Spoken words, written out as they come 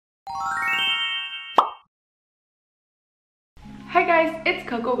Hi guys, it's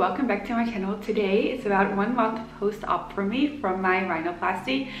Coco. Welcome back to my channel. Today it's about 1 month post-op for me from my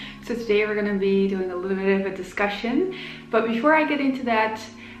rhinoplasty. So today we're going to be doing a little bit of a discussion. But before I get into that,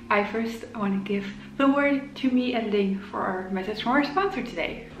 I first want to give the word to me editing for our message from our sponsor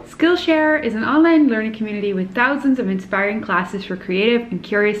today. Skillshare is an online learning community with thousands of inspiring classes for creative and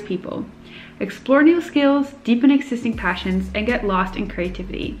curious people. Explore new skills, deepen existing passions, and get lost in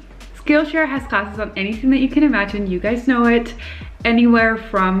creativity. Skillshare has classes on anything that you can imagine. You guys know it. Anywhere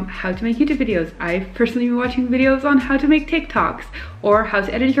from how to make YouTube videos. I've personally been watching videos on how to make TikToks or how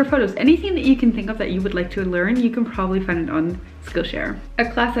to edit your photos. Anything that you can think of that you would like to learn, you can probably find it on Skillshare. A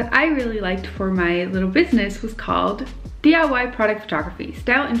class that I really liked for my little business was called DIY Product Photography,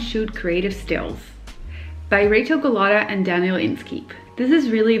 Style and Shoot Creative Stills by Rachel Galata and Daniel Inskeep. This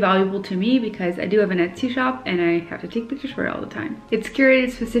is really valuable to me because I do have an Etsy shop and I have to take pictures for it all the time. It's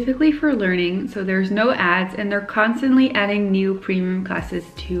curated specifically for learning, so there's no ads, and they're constantly adding new premium classes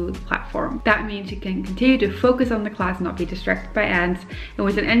to the platform. That means you can continue to focus on the class and not be distracted by ads, and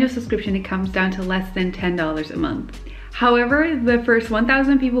with an annual subscription it comes down to less than $10 a month. However, the first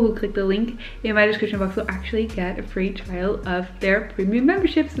 1,000 people who click the link in my description box will actually get a free trial of their premium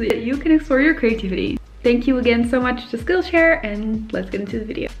membership so that you can explore your creativity. Thank you again so much to Skillshare, and let's get into the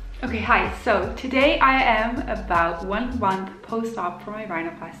video. Okay, hi. So today I am about 1 month post-op for my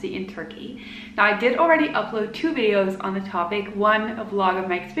rhinoplasty in Turkey. Now I did already upload 2 videos on the topic, one a vlog of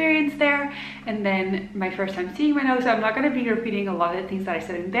my experience there, and then my first time seeing my nose. So I'm not going to be repeating a lot of the things that I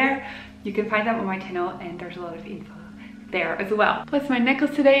said in there. You can find them on my channel and there's a lot of info there as well. Plus my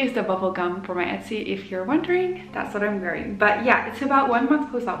necklace today is the bubble gum for my Etsy. If you're wondering, that's what I'm wearing. But yeah, it's about 1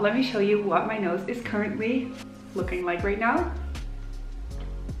 month post-op. Let me show you what my nose is currently looking like right now.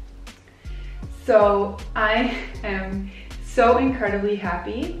 So I am so incredibly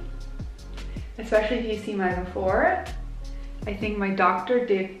happy, especially if you see my before. I think my doctor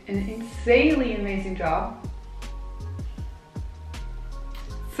did an insanely amazing job.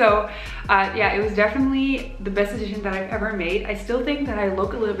 So yeah, it was definitely the best decision that I've ever made. I still think that I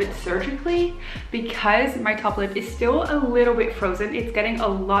look a little bit surgically because my top lip is still a little bit frozen. It's getting a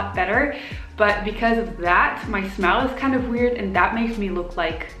lot better, but because of that, my smile is kind of weird and that makes me look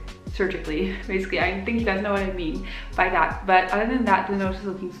like surgically. Basically, I think you guys know what I mean by that. But other than that, the nose is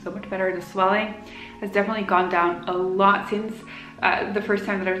looking so much better. The swelling has definitely gone down a lot since the first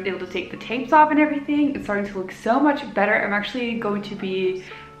time that I was able to take the tapes off and everything. It's starting to look so much better. I'm actually going to be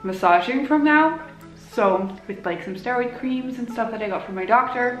massaging from now, so with like some steroid creams and stuff that I got from my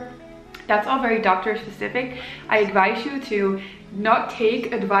doctor. That's all very doctor specific. I advise you to not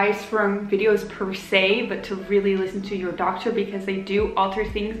take advice from videos per se, but to really listen to your doctor because they do alter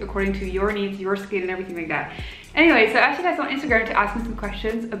things according to your needs, your skin, and everything like that. Anyway, so I asked you guys on Instagram to ask me some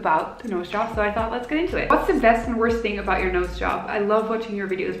questions about the nose job, so I thought let's get into it. What's the best and worst thing about your nose job? I love watching your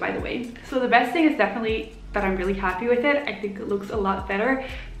videos, by the way. So the best thing is definitely that I'm really happy with it. I think it looks a lot better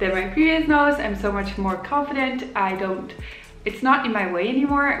than my previous nose. I'm so much more confident. It's not in my way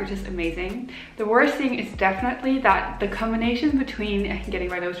anymore, which is amazing. The worst thing is definitely that the combination between getting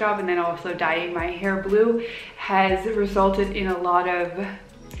my nose job and then also dyeing my hair blue has resulted in a lot of,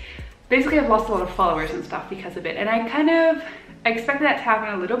 basically I've lost a lot of followers and stuff because of it. And I expected that to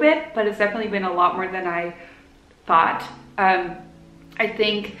happen a little bit, but it's definitely been a lot more than I thought. I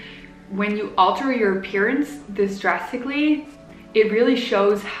think when you alter your appearance this drastically, it really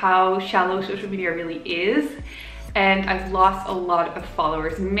shows how shallow social media really is. And I've lost a lot of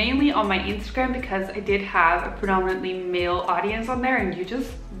followers, mainly on my Instagram because I did have a predominantly male audience on there, and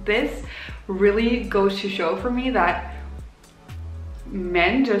this really goes to show for me that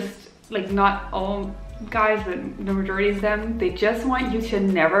men, just like not all guys, but the majority of them, they just want you to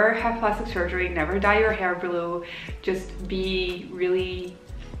never have plastic surgery, never dye your hair blue, just be really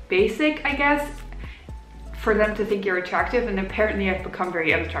basic, I guess, for them to think you're attractive. And apparently I've become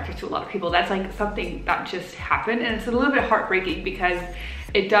very unattractive to a lot of people. That's like something that just happened, and it's a little bit heartbreaking because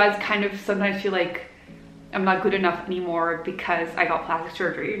it does kind of sometimes feel like I'm not good enough anymore because I got plastic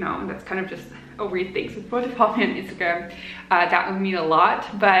surgery, you know, and that's kind of just a weird thing. So if you want to follow me on Instagram, that would mean a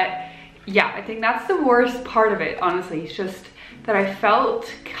lot. But yeah, I think that's the worst part of it, honestly. It's just that I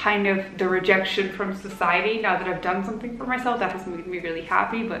felt kind of the rejection from society. Now that I've done something for myself, that has made me really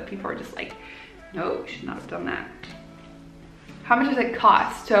happy, but people are just like, no, you should not have done that. How much does it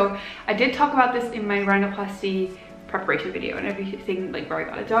cost? So I did talk about this in my rhinoplasty preparation video and everything, like where I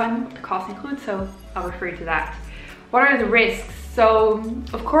got it done, what the cost includes, so I'll refer you to that. What are the risks? So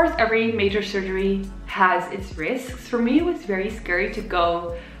of course every major surgery has its risks. For me, it was very scary to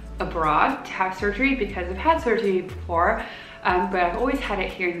go abroad to have surgery because I've had surgery before, but I've always had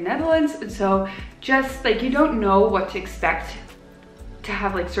it here in the Netherlands, and so just like you don't know what to expect to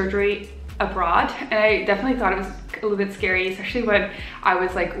have like surgery abroad, and I definitely thought it was a little bit scary, especially when I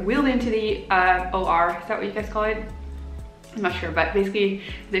was like wheeled into the OR. Is that what you guys call it? I'm not sure, but basically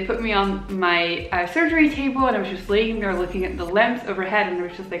they put me on my surgery table, and I was just laying there looking at the lamps overhead, and it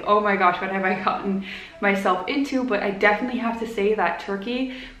was just like, oh my gosh, what have I gotten myself into? But I definitely have to say that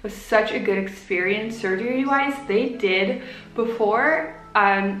Turkey was such a good experience surgery wise. They did, before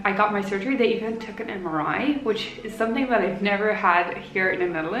I got my surgery, they even took an MRI, which is something that I've never had here in the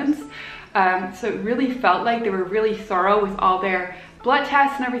Netherlands. So it really felt like they were really thorough with all their blood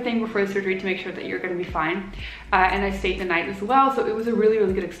tests and everything before the surgery to make sure that you're going to be fine. And I stayed the night as well, so it was a really,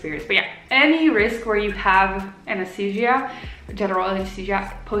 really good experience. But yeah, any risk where you have anesthesia, general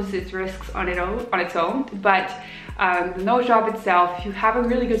anesthesia, poses its risks on its own. But the nose job itself, if you have a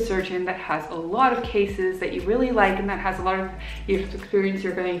really good surgeon that has a lot of cases that you really like and that has a lot of years of experience,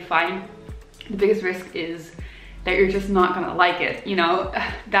 you're going to be fine. The biggest risk is that you're just not going to like it, you know.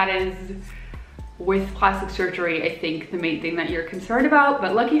 That is, with plastic surgery, I think the main thing that you're concerned about.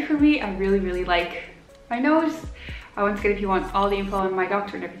 But lucky for me, I really, really like my nose. Once again, if you want all the info on my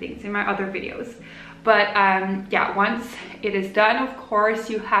doctor and everything, it's in my other videos. But yeah, once it is done, of course,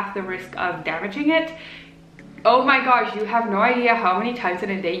 you have the risk of damaging it. Oh my gosh, you have no idea how many times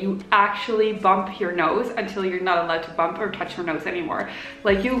in a day you actually bump your nose until you're not allowed to bump or touch your nose anymore.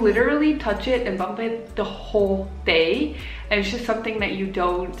 Like, you literally touch it and bump it the whole day, and it's just something that you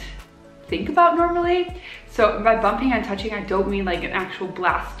don't think about normally. So by bumping and touching, I don't mean like an actual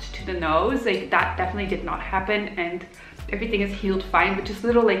blast to the nose. Like, that definitely did not happen, and everything is healed fine. But just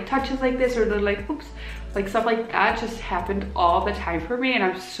little like touches like this, or little like oops, like stuff like that just happened all the time for me, and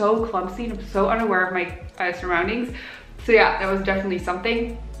I'm so clumsy and I'm so unaware of my surroundings. So yeah, that was definitely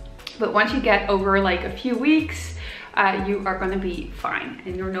something. But once you get over like a few weeks, you are going to be fine,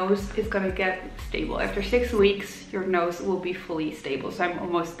 and your nose is going to get stable. After 6 weeks, your nose will be fully stable. So I'm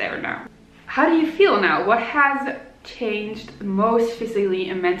almost there now. How do you feel now? What has changed most physically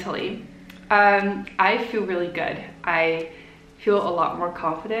and mentally? I feel really good. I feel a lot more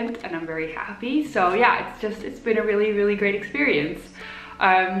confident, and I'm very happy. So yeah, it's been a really, really great experience.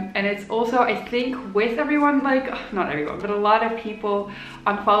 And it's also, I think, with everyone, like, not everyone, but a lot of people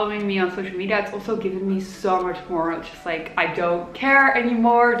following me on social media, it's also given me so much more, just like, I don't care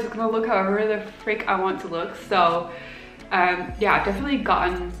anymore, just gonna look however the frick I want to look. So yeah, I've definitely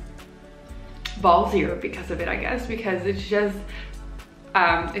gotten ballsier because of it, I guess, because it's just,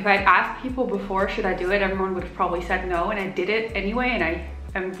 if I'd asked people before, should I do it, everyone would have probably said no, and I did it anyway, and I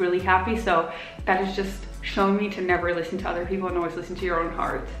am really happy. So that has just shown me to never listen to other people and always listen to your own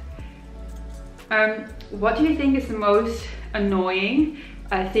heart. What do you think is the most annoying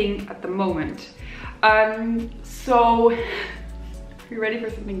thing at the moment? So, are you ready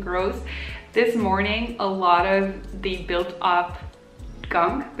for something gross? This morning, a lot of the built up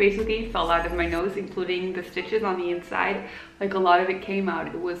gunk basically fell out of my nose, including the stitches on the inside. Like, a lot of it came out.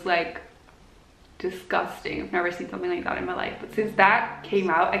 It was like disgusting. I've never seen something like that in my life. But since that came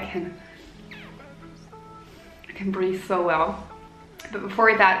out, I can breathe so well. But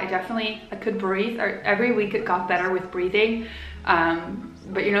before that, I could breathe. Every week it got better with breathing.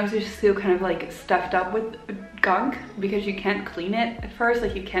 But your nose is still kind of like stuffed up with gunk because you can't clean it at first.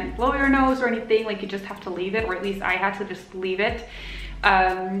 Like, you can't blow your nose or anything. Like, you just have to leave it, or at least I had to just leave it.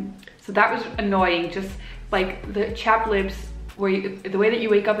 So that was annoying. Just like the chapped lips, where the way that you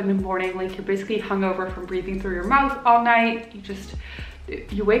wake up in the morning, like, you're basically hungover from breathing through your mouth all night.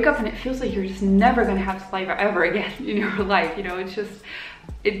 You wake up and it feels like you're just never gonna have saliva ever again in your life, you know. It's just,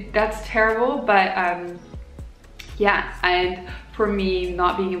 that's terrible. But yeah, and for me,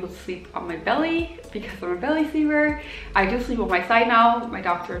 not being able to sleep on my belly because I'm a belly sleeper, I do sleep on my side now. My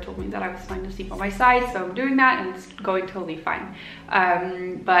doctor told me that I was fine to sleep on my side, so I'm doing that, and it's going totally fine.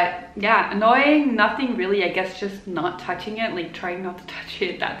 But yeah, annoying, nothing really, I guess, just not touching it, like trying not to touch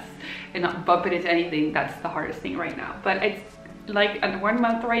it, and not bump it into anything. That's the hardest thing right now. But it's like at 1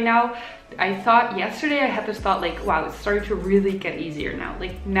 month right now. I thought yesterday, I had this thought like, wow, it's starting to really get easier now.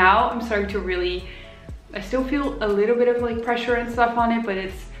 Like, now I'm starting to really, I still feel a little bit of like pressure and stuff on it, but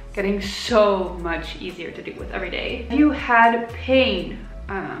it's getting so much easier to do with every day. Have you had pain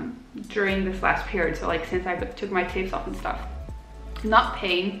during this last period? So like, since I took my tapes off and stuff. Not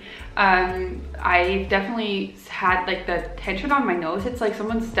pain. I definitely had like the tension on my nose. It's like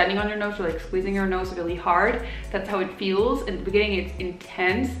someone's standing on your nose or like squeezing your nose really hard. That's how it feels. In the beginning, it's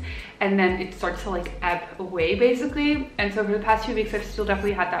intense, and then it starts to like ebb away basically. And so for the past few weeks, I've still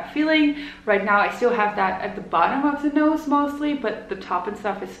definitely had that feeling. Right now, I still have that at the bottom of the nose mostly, but the top and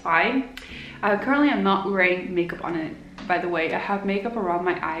stuff is fine. Currently I'm not wearing makeup on it, by the way. I have makeup around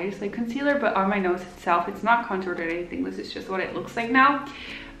my eyes, like concealer, but on my nose itself, it's not contoured or anything. This is just what it looks like now.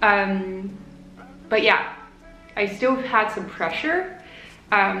 But yeah, I still had some pressure,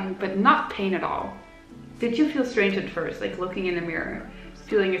 but not pain at all. Did you feel strange at first, like looking in the mirror,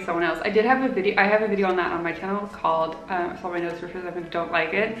 feeling as someone else? I have a video on that on my channel called I saw my nose for sure, I don't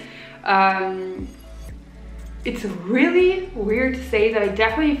like it. It's really weird to say that I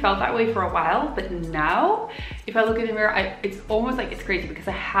definitely felt that way for a while, but now if I look in the mirror, it's almost like it's crazy because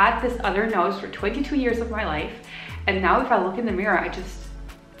I had this other nose for 22 years of my life, and now if I look in the mirror, it's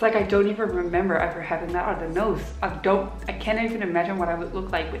like I don't even remember ever having that other nose. I can't even imagine what I would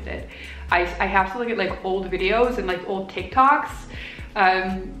look like with it. I have to look at like old videos and like old TikToks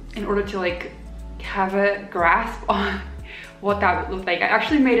in order to like have a grasp on what that would look like. I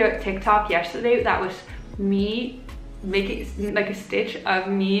actually made a TikTok yesterday that was me making like a stitch of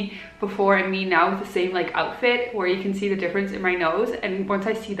me before and me now with the same like outfit, where you can see the difference in my nose, and once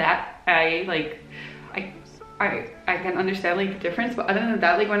I see that, I can understand like the difference. But other than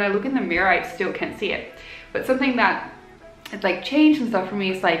that, like when I look in the mirror, I still can't see it. But something that it's like changed and stuff for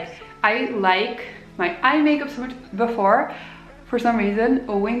me is like I like my eye makeup so much. Before, for some reason,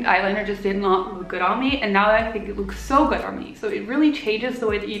 a winged eyeliner just did not look good on me, and now I think it looks so good on me. So it really changes the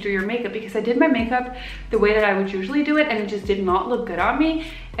way that you do your makeup, because I did my makeup the way that I would usually do it and it just did not look good on me,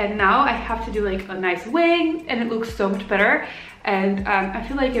 and now I have to do like a nice wing and it looks so much better. And I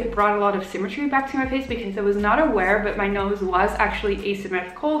feel like it brought a lot of symmetry back to my face, because I was not aware, but my nose was actually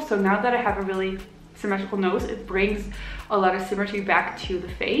asymmetrical. So now that I have a really symmetrical nose, it brings a lot of symmetry back to the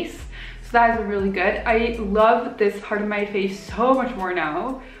face. So that is really good. I love this part of my face so much more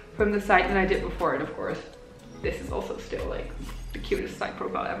now from the side than I did before. And of course, this is also still like the cutest side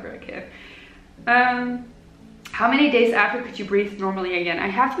profile ever. I can. How many days after could you breathe normally again? I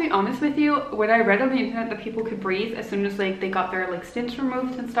have to be honest with you, when I read on the internet that people could breathe as soon as like they got their like stents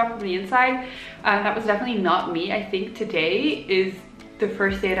removed and stuff from the inside, that was definitely not me. I think today is the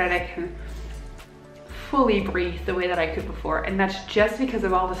first day that I can fully breathe the way that I could before, and that's just because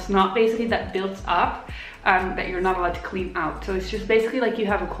of all the snot basically that builds up that you're not allowed to clean out. So it's just basically like you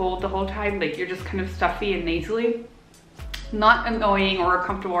have a cold the whole time, like you're just kind of stuffy and nasally. Not annoying or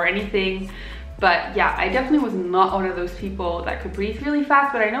uncomfortable or anything, but yeah, I definitely was not one of those people that could breathe really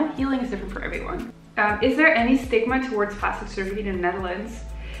fast, but I know healing is different for everyone. Is there any stigma towards plastic surgery in the Netherlands?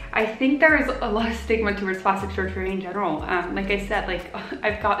 I think there is a lot of stigma towards plastic surgery in general. Like I said, like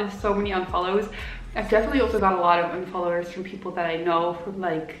I've gotten so many unfollows. I've definitely also got a lot of unfollowers from people that I know from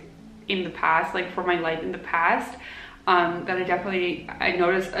like in the past, like for my life in the past, that I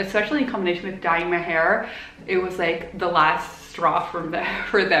noticed, especially in combination with dyeing my hair, it was like the last straw for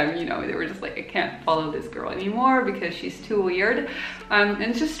them, you know. They were just like, I can't follow this girl anymore because she's too weird. And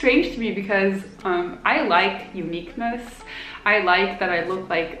it's just strange to me because I like uniqueness. I like that I look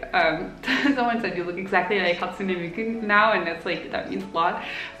like, someone said you look exactly like Hatsune Miku now, and that's like, that means a lot.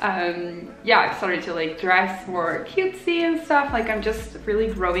 Yeah, I've started to like dress more cutesy and stuff. Like I'm just really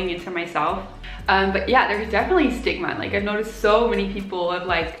growing into myself. But yeah, there's definitely stigma. Like I've noticed so many people have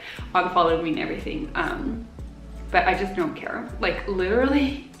like unfollowed me and everything. But I just don't care. Like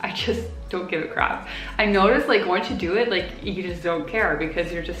literally, I just don't give a crap. I noticed like once you do it, like you just don't care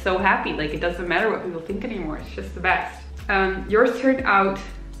because you're just so happy. Like it doesn't matter what people think anymore. It's just the best. Yours turned out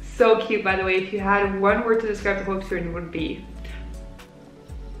so cute, by the way. If you had one word to describe the whole experience, it would be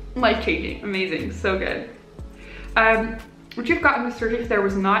life-changing, amazing, so good. Would you have gotten the surgery if there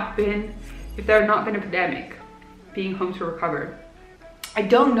had not been a pandemic, being home to recover? I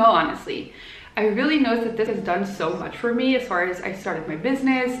don't know, honestly. I really know that this has done so much for me as far as I started my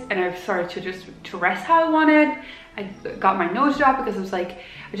business and I've started to just rest how I wanted. I got my nose job because it was like,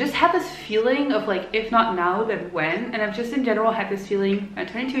 I just had this feeling of like, if not now, then when? And I've just in general had this feeling, I'm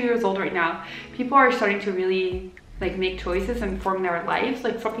 22 years old right now, people are starting to really like make choices and form their lives.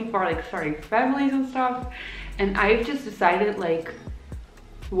 Like some people are like starting families and stuff. And I've just decided like,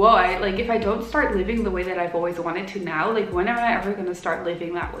 whoa, like if I don't start living the way that I've always wanted to now, like when am I ever gonna start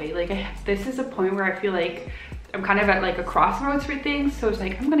living that way? Like this is a point where I feel like I'm kind of at like a crossroads for things. So it's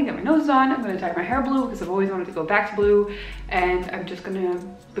like, I'm gonna get my nose done, I'm gonna dye my hair blue because I've always wanted to go back to blue, and I'm just gonna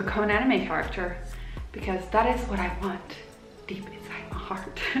become an anime character because that is what I want deep inside my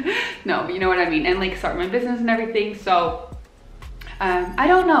heart. No, you know what I mean? And like start my business and everything. So I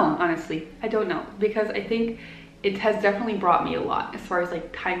don't know, honestly. I don't know, because I think it has definitely brought me a lot as far as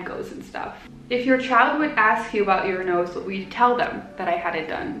like time goes and stuff. If your child would ask you about your nose, what would you tell them that I had it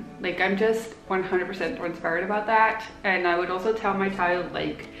done? Like I'm just 100% transparent about that. And I would also tell my child,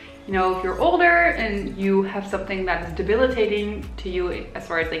 like, you know, if you're older and you have something that is debilitating to you, as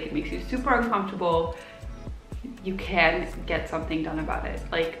far as like it makes you super uncomfortable, you can get something done about it.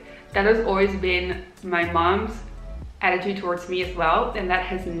 Like that has always been my mom's attitude towards me as well, and that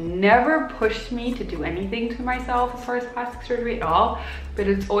has never pushed me to do anything to myself as far as plastic surgery at all, but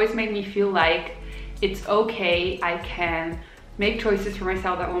it's always made me feel like it's okay, I can make choices for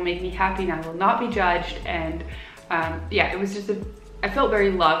myself that will make me happy and I will not be judged. And yeah, it was just I felt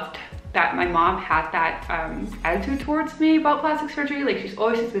very loved that my mom had that attitude towards me about plastic surgery. Like she's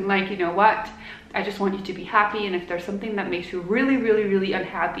always just been like, you know what, I just want you to be happy, and if there's something that makes you really, really, really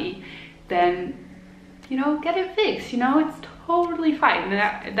unhappy, then, you know, get it fixed, you know, it's totally fine.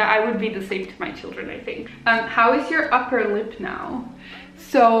 And that I would be the same to my children, I think. How is your upper lip now?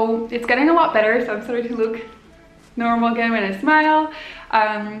 So it's getting a lot better, so I'm starting to look normal again when I smile.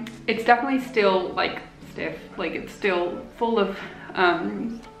 It's definitely still like stiff, like it's still full of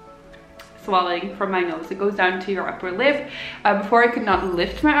swelling from my nose. It goes down to your upper lip. Before I could not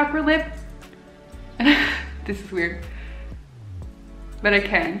lift my upper lip. This is weird, but I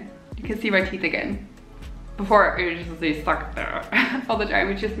can. You can see my teeth again. Before it was just like stuck there all the time,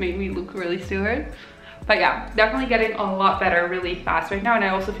 which just made me look really stupid. But yeah, definitely getting a lot better really fast right now, and I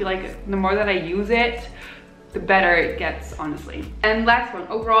also feel like the more that I use it, the better it gets, honestly. And last one,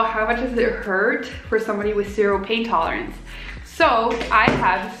 overall, how much does it hurt for somebody with zero pain tolerance? So I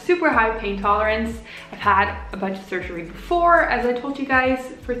have super high pain tolerance. I've had a bunch of surgery before, as I told you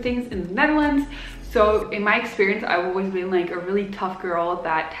guys, for things in the Netherlands. So in my experience, I've always been like a really tough girl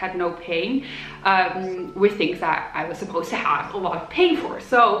that had no pain with things that I was supposed to have a lot of pain for.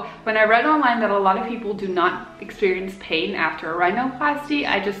 So when I read online that a lot of people do not experience pain after a rhinoplasty,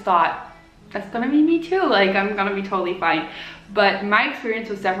 I just thought, that's gonna be me too. Like I'm gonna be totally fine. But my experience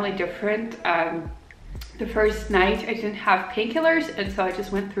was definitely different. The first night I didn't have painkillers, and so I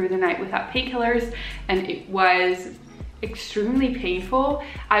just went through the night without painkillers, and it was extremely painful.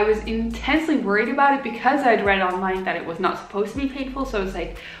 I was intensely worried about it because I'd read online that it was not supposed to be painful. So it's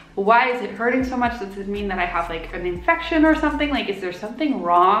like, why is it hurting so much? Does it mean that I have like an infection or something? Like, is there something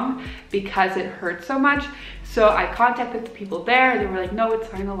wrong because it hurts so much? So I contacted the people there. They were like, no, it's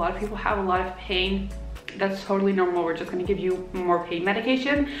fine. A lot of people have a lot of pain. That's totally normal. We're just going to give you more pain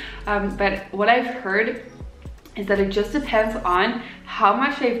medication. But what I've heard is that it just depends on how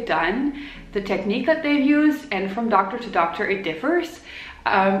much they've done, the technique that they've used, and from doctor to doctor it differs.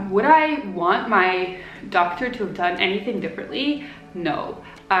 Would I want my doctor to have done anything differently? No.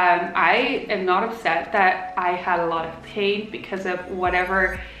 I am not upset that I had a lot of pain because of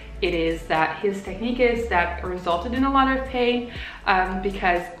whatever it is that his technique is that resulted in a lot of pain,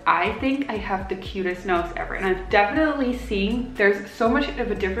 because I think I have the cutest nose ever. And I've definitely seen there's so much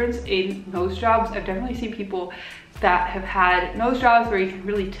of a difference in nose jobs. I've definitely seen people that have had nose jobs where you can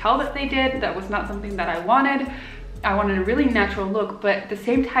really tell that they did. That was not something that I wanted. I wanted a really natural look, but at the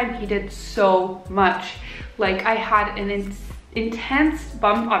same time he did so much. Like I had an intense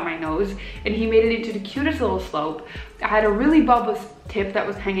bump on my nose and he made it into the cutest little slope. I had a really bulbous tip that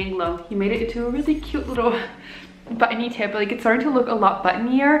was hanging low. He made it into a really cute little buttony tip. Like it's starting to look a lot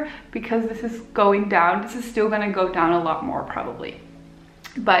buttonier because this is going down. This is still gonna go down a lot more probably,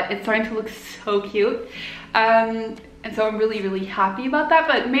 but it's starting to look so cute. And so I'm really, really happy about that.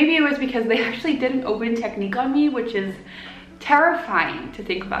 But maybe it was because they actually did an open technique on me, which is terrifying to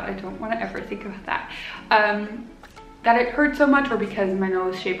think about. I don't want to ever think about that. That it hurt so much, or because my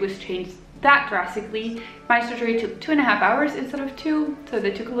nose shape was changed that drastically. My surgery took 2.5 hours instead of 2, so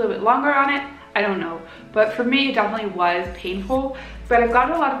they took a little bit longer on it. I don't know, but for me it definitely was painful. But I've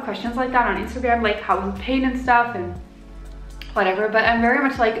gotten a lot of questions like that on Instagram, like how was the pain and stuff and whatever. But I'm very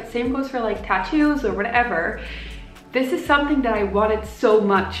much like, same goes for like tattoos or whatever. This is something that I wanted so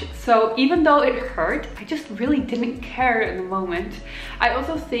much. So even though it hurt, I just really didn't care in the moment. I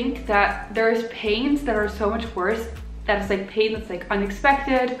also think that there's pains that are so much worse. That is like pain that's like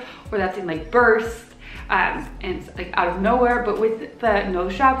unexpected, or that's in like bursts, and it's like out of nowhere. But with the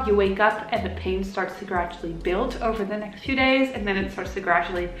nose job, you wake up and the pain starts to gradually build over the next few days, and then it starts to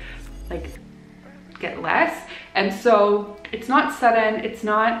gradually like get less. And so it's not sudden, it's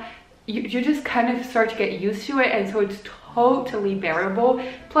not, you just kind of start to get used to it, and so it's totally bearable.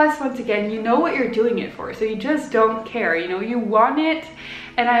 Plus, once again, you know what you're doing it for, so you just don't care, you know, you want it.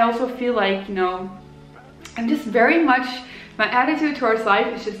 And I also feel like, you know, I'm just very much, my attitude towards life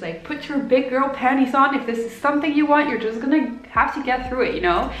is just like, put your big girl panties on. If this is something you want, you're just gonna have to get through it, you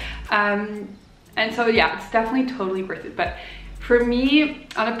know. And so yeah, it's definitely totally worth it. But for me,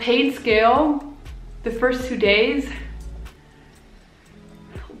 on a pain scale, the first 2 days,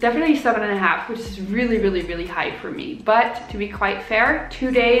 definitely 7.5, which is really high for me. But to be quite fair,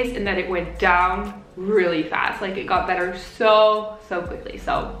 2 days and then it went down really fast. Like it got better so quickly,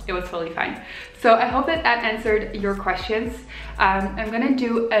 so it was totally fine. So I hope that answered your questions. I'm gonna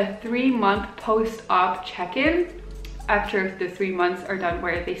do a 3-month post-op check-in after the 3 months are done,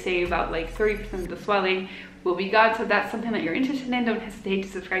 where they say about like 30% of the swelling will be gone. So if that's something that you're interested in, don't hesitate to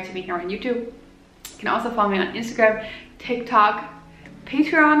subscribe to me here on YouTube. You can also follow me on Instagram, TikTok,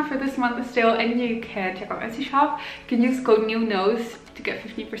 Patreon for this month still, and you can check out my Etsy shop. You can use code NEWNOSE to get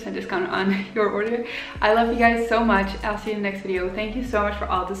 15% discount on your order. I love you guys so much. I'll see you in the next video. Thank you so much for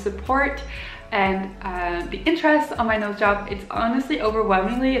all the support and the interest on my nose job. It's honestly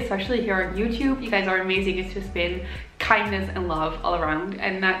overwhelmingly, especially here on YouTube. You guys are amazing. It's just been kindness and love all around,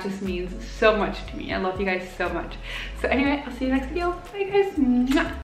 and that just means so much to me. I love you guys so much. So anyway, I'll see you next video. Bye guys. Mwah.